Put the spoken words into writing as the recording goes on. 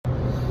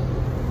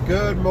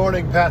Good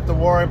morning, Pat the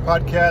Warren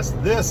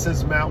podcast. This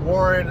is Matt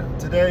Warren.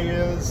 Today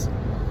is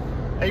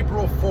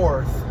April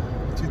 4th,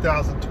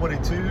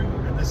 2022,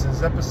 and this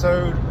is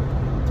episode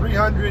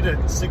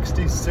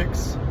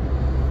 366.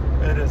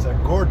 It is a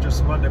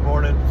gorgeous Monday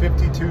morning,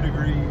 52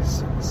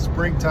 degrees,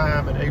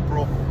 springtime in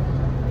April.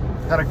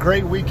 Had a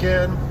great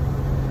weekend.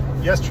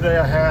 Yesterday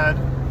I had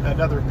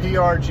another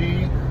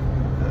PRG,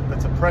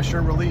 that's a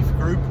pressure relief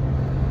group.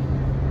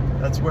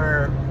 That's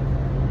where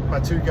my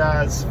two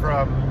guys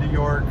from New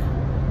York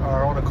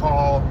are on a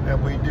call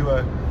and we do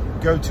a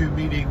go-to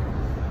meeting.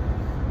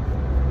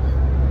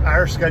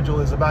 Our schedule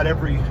is about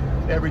every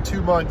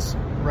 2 months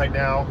right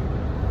now.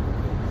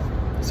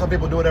 Some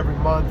people do it every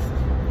month.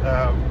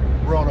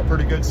 We're on a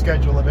pretty good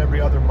schedule of every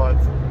other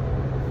month.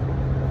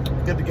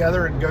 Get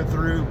together and go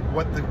through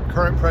what the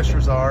current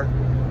pressures are.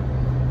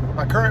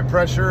 My current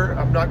pressure,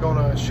 I'm not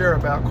going to share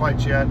about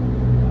quite yet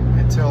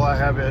until I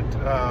have it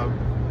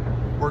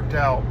worked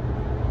out.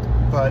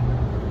 But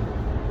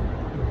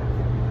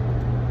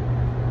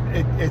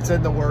it's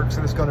in the works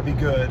and it's going to be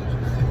good.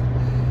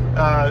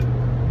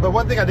 But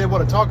one thing I did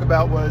want to talk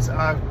about was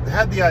I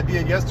had the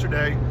idea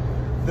yesterday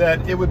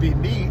that it would be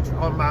neat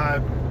on my,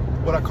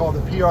 what I call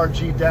the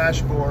PRG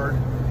dashboard.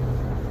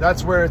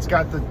 That's where it's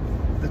got the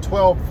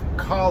 12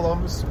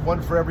 columns,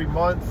 one for every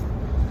month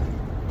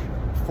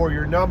for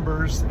your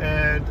numbers.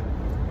 And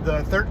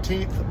the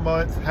 13th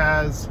month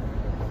has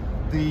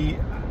the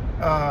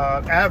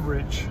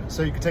average.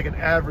 So you can take an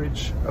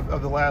average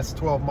of the last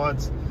 12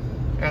 months.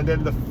 And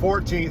then the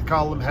 14th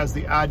column has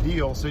the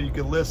ideal, so you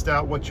can list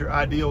out what your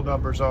ideal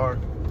numbers are.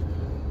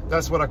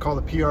 That's what I call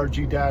the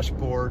PRG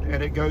dashboard,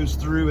 and it goes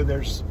through, and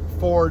there's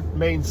 4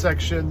 main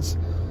sections: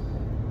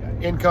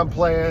 income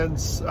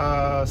plans,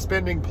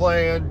 spending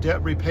plan,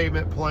 debt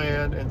repayment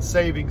plan, and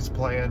savings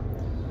plan.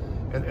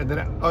 And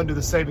then under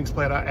the savings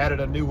plan, I added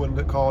a new one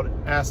called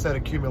asset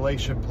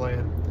accumulation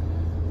plan.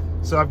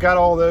 So I've got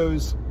all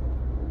those,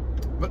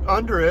 but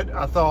under it,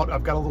 I thought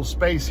I've got a little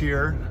space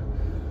here.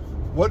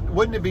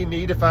 Wouldn't it be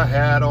neat if I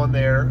had on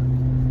there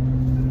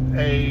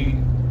a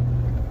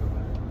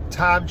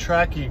time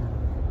tracking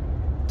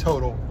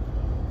total?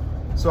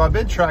 So I've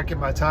been tracking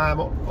my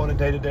time on a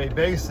day-to-day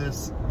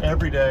basis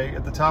every day.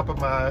 At the top of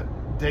my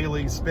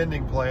daily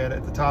spending plan,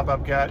 at the top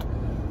I've got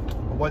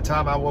what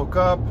time I woke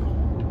up,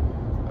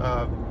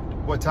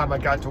 what time I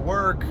got to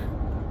work,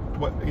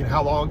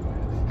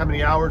 how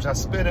many hours I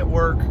spent at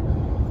work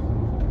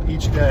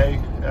each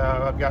day.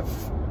 I've got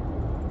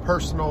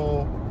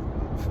personal,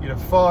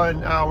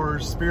 fun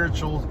hours,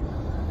 spiritual,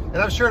 and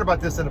I've shared about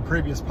this in a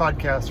previous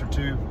podcast or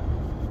two,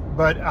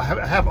 but I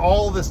have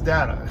all this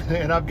data,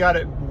 and I've got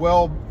it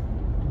well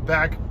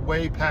back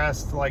way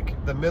past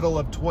like the middle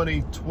of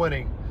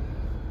 2020,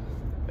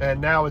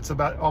 and now it's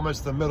about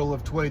almost the middle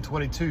of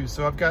 2022.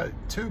 So I've got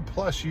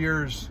 2+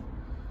 years,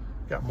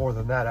 got more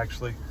than that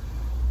actually.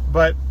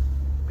 But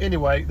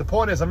anyway, the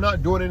point is I'm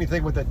not doing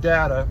anything with the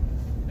data,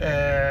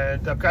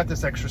 and I've got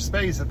this extra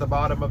space at the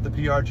bottom of the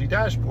PRG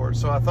dashboard.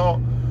 So I thought,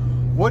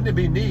 wouldn't it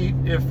be neat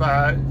if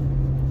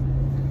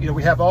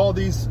we have all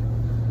these,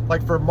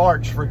 like for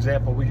March, for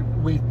example,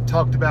 we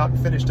talked about and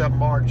finished up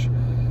March.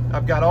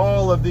 I've got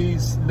all of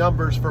these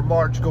numbers for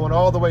March going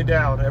all the way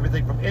down,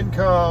 everything from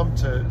income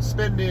to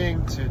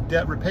spending to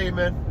debt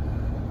repayment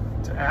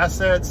to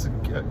assets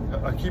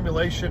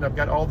accumulation. I've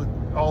got all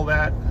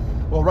that.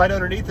 Well, right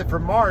underneath it for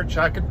March,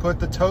 I could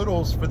put the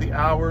totals for the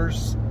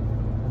hours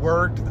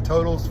worked, the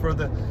totals for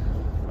the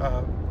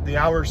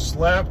hours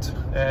slept,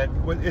 and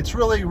it's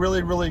really,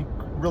 really, really,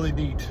 really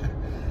neat.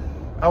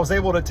 I was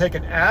able to take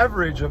an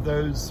average of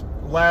those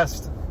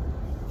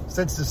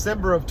since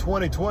December of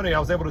 2020, I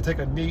was able to take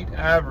a neat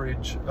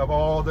average of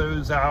all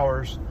those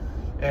hours,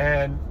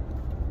 and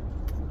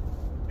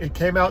it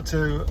came out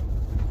to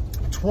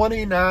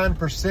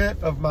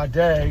 29% of my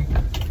day.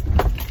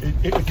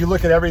 If you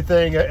look at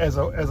everything as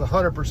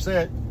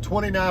 100%,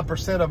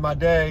 29% of my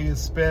day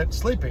is spent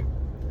sleeping.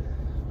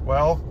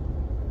 Well,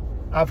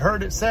 I've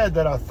heard it said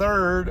that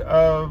 1/3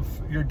 of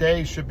your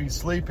day should be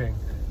sleeping,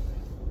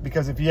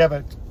 because if you have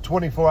a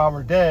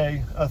 24-hour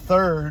day,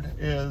 1/3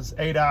 is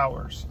 8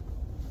 hours.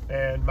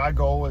 And my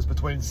goal is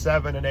between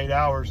 7 and 8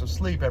 hours of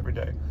sleep every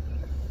day.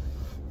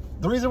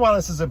 The reason why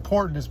this is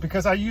important is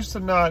because I used to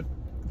not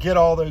get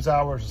all those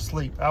hours of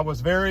sleep. I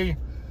was very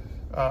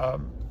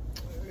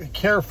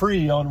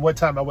carefree on what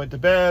time I went to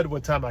bed,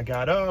 what time I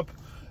got up.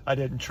 I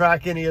didn't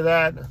track any of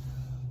that.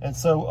 And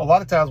so a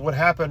lot of times what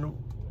happened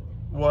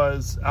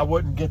was I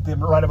wouldn't get the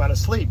right amount of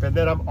sleep, and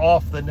then I'm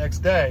off the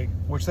next day,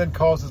 which then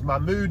causes my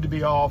mood to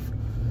be off,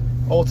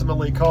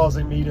 ultimately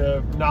causing me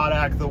to not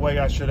act the way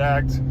I should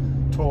act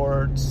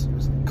towards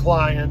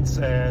clients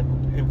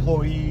and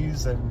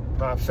employees and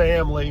my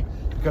family,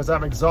 because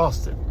I'm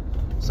exhausted.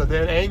 So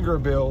then anger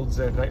builds,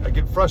 and I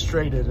get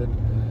frustrated and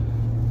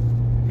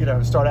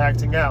start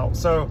acting out.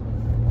 So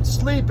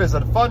sleep is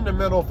a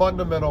fundamental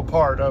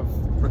part of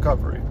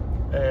recovery,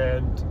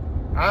 and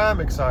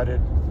I'm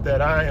excited that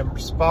I am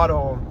spot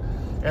on.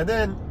 And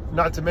then,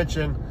 not to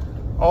mention,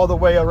 all the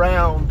way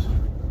around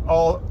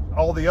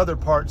all the other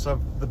parts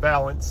of the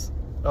balance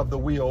of the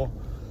wheel,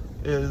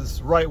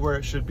 is right where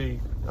it should be.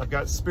 I've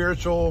got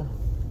spiritual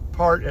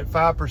part at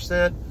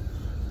 5%,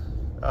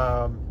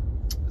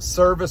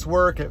 service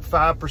work at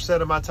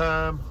 5% of my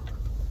time.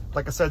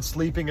 Like I said,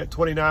 sleeping at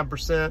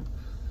 29%.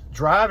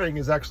 Driving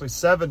is actually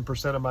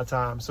 7% of my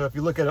time. So if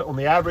you look at it on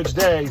the average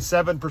day,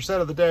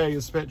 7% of the day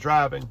is spent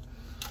driving.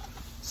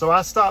 So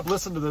I stopped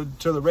listening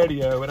to the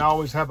radio, and I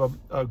always have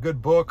a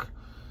good book,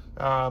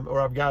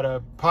 or I've got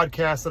a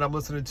podcast that I'm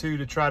listening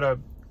to try to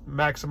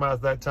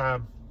maximize that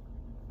time.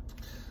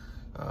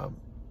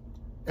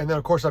 And then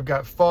of course I've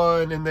got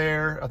fun in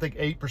there. I think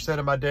 8%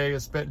 of my day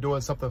is spent doing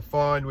something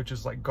fun, which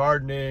is like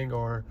gardening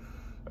or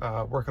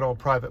working on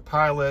Private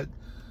Pilot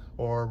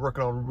or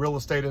working on real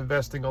estate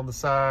investing on the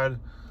side.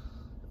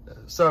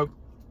 So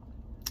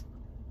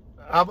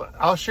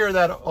I'll share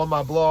that on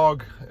my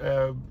blog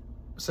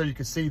so you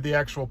can see the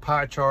actual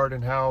pie chart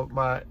and how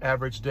my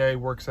average day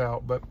works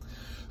out. But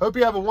hope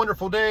you have a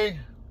wonderful day.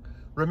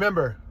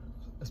 Remember,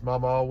 as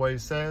Mama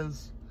always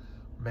says,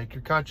 make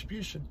your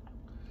contribution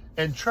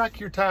and track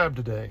your time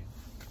today.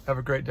 Have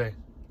a great day.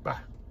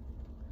 Bye.